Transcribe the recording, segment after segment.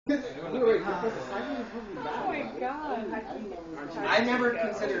Oh my god. I never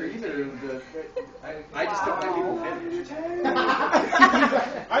consider either of the. I just don't let people finish.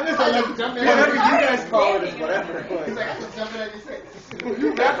 I just like jump in. Whatever you guys call it is whatever. He's like, I just jump in at your face.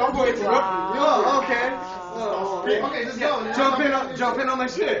 You rap, I'm going to interrupt you. Oh, okay. Okay, just go. Jump in on my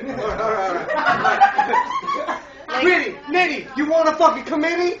shit. All right. Nitty, you want a fucking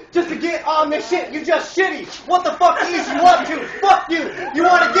committee just to get on this shit? You just shitty. What the fuck is you up to? Fuck you. You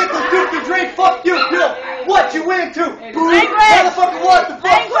want to get the stupid drink? Fuck you. What you into? Motherfucker, what the fuck? I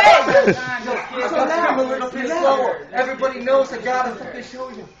gotta a little bit slower. Everybody knows I gotta fucking show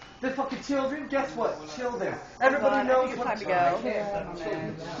you. The fucking children, guess what? Chill them. Everybody knows what time to go. Damn.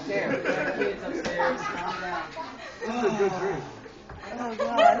 Kids upstairs, calm down. This is a good drink. Oh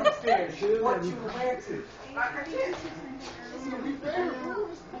god. Upstairs, dude. What you wear to? I can't. It's gonna be fair, bro.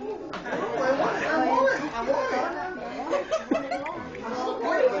 I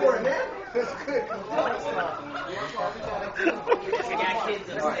want it, man. That's good. I got kids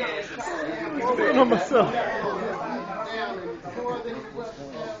upstairs. I'm doing on myself.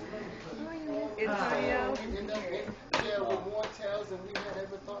 Yeah, with more tails than we had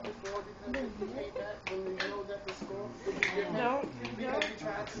ever thought before because we hate that when we know that the score would be different. Because we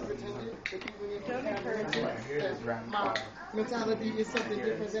tried to pretend it, but people need to encourage it. My mentality is something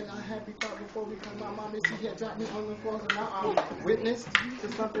different than I had thought before because my mom and she had dropped me on the floor and now I'm witness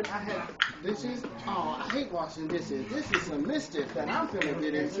to something I had dishes. Oh, I hate washing dishes. This is some mischief that I'm finna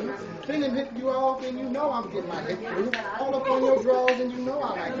get into. Finna hit you off and you know I'm getting my hit through. All up on your drawers and you know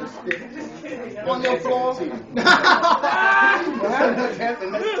I like to spit. On your floor.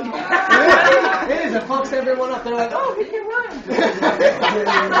 It is. It fucks everyone up. They're like, oh, he can run.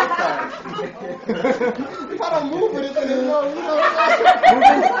 If I don't move with it, then you know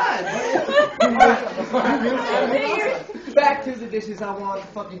Back to the dishes I want to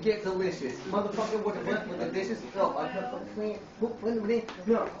fucking get delicious. Motherfucker with the dishes. No, I can't fucking clean.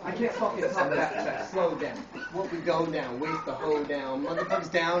 No, I can't fucking talk that fast. Slow down. What we go down, waste the hoe down.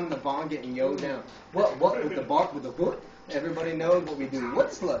 Motherfuckers down in the barn getting yo down. What with the bark with the hook? Everybody knows what we do.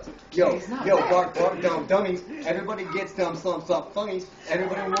 What sluts? Yo, bark, dumb dummies. Everybody gets dumb, slumps up funnies.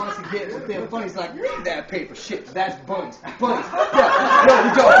 Everybody wants to get with them funnies like, read that paper. Shit, that's bunnies. Bunnies.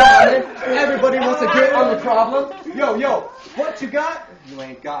 Yo, everybody wants to get on the problem. Yo, what you got? You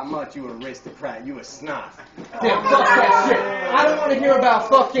ain't got much, you aristocrat, you a snot. Damn, fuck that shit. I don't want to hear about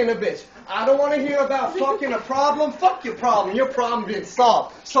fucking a bitch. I don't want to hear about fucking a problem. Fuck your problem. Your problem been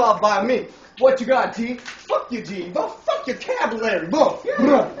solved. Solved by me. What you got, G? Fuck you, G. Well, fuck your vocabulary.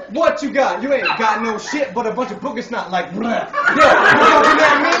 What you got? You ain't got no shit but a bunch of booger snot like, yo, you looking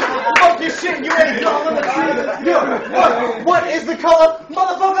at me? Fuck your shit, you ain't going to see. Yo, what is the color?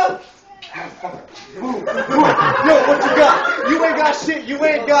 Motherfucker. Yo, what you got? You ain't got shit, you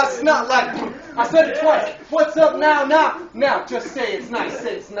ain't got snot like, I said it twice. What's up now? Now, just say it's nice,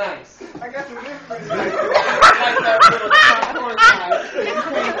 say it's nice. I got the difference. Like that little popcorn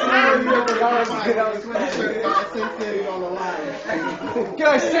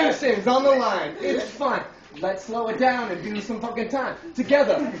guys, Simpsons on the line. It's fun. Let's slow it down and do some fucking time.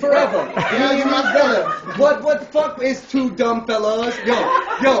 Together, forever. Yeah, you my fella. What the fuck is two dumb fellas?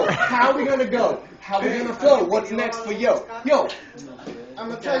 Yo, how we gonna go? How we gonna flow? What's next for yo? I'm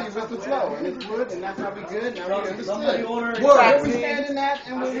gonna tell you what's the flow, and it's good, and that's how we good. Now we understood. Where we standing at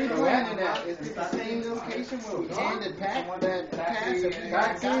and where we planning at is the same location where we ended that pass.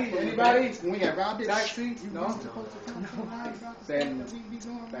 Taxi? Anybody? We got robbed it. Taxi? No. Same. I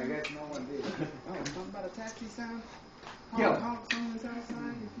guess no one did. Oh, something about a taxi sound? Yo. Someone's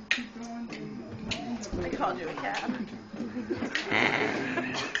outside. If you keep going, I called you a cab.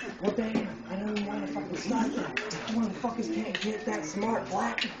 Well, damn, I don't even want to fucking start that. Motherfuckers can't get that smart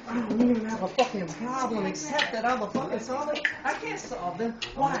black. I don't even have a fucking problem except that I'm a fucking solid. I can't solve them.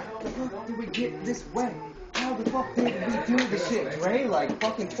 Why the fuck did we get this way? How the fuck did we do this shit? Dre like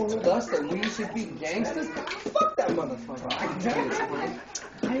fucking told us that we should be gangsters? Fuck that motherfucker. I can't explain.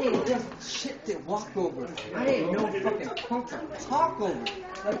 I ain't just shit to walk over. I ain't no fucking punk to talk over.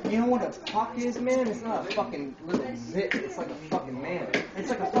 Like, you know what a puck is, man? It's not a fucking little zit. It's like a fucking man. It's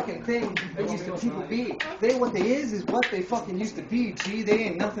like a fucking thing that used to people be. What they is what they fucking used to be, G. They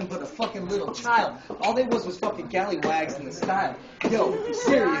ain't nothing but a fucking little child. All they was fucking gallywags in the style. Yo,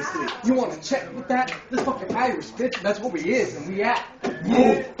 seriously, you want to check with that? This fucking Irish bitch, that's what we is, and we at.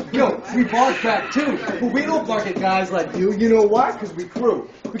 Move. Yo, we bark back too, but we don't bark at guys like you. You know why? Because we crew.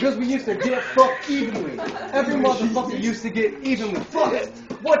 Because we used to get fucked evenly. Every motherfucker used to get evenly fucked.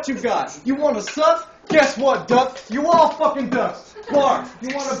 What you got? You want to suck? Guess what, duck? You all fucking ducks. Bark.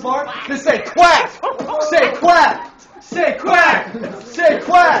 You want to bark? Then say quack. Say quack. Say quack! Say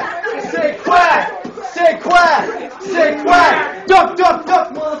quack! Say quack! Say quack! Say quack! Duck, duck,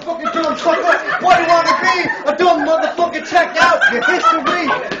 duck, motherfucking dumb fucker! What do you wanna be? A dumb motherfucker, check out your history!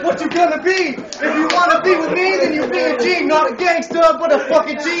 What you gonna be? If you wanna be with me, then you be a G, not a gangster, but a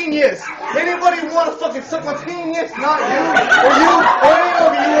fucking genius! Anybody wanna fucking suck my genius? Not you, or you, or any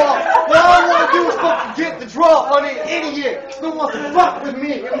of you all! What I wanna do is fucking get the draw on an idiot who wants to fuck with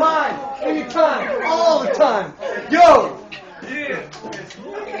me and mine, anytime, all the time! Yo!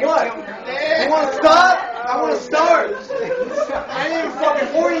 What? You wanna stop? I wanna start! I ain't even fucking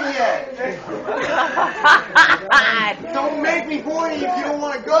horny yet! Don't make me horny if you don't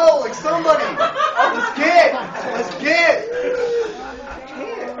wanna go, like somebody! Let's get! Let's get!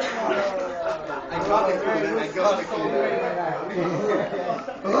 I got it, man. I got it.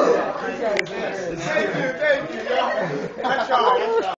 Thank you, yo. That's all.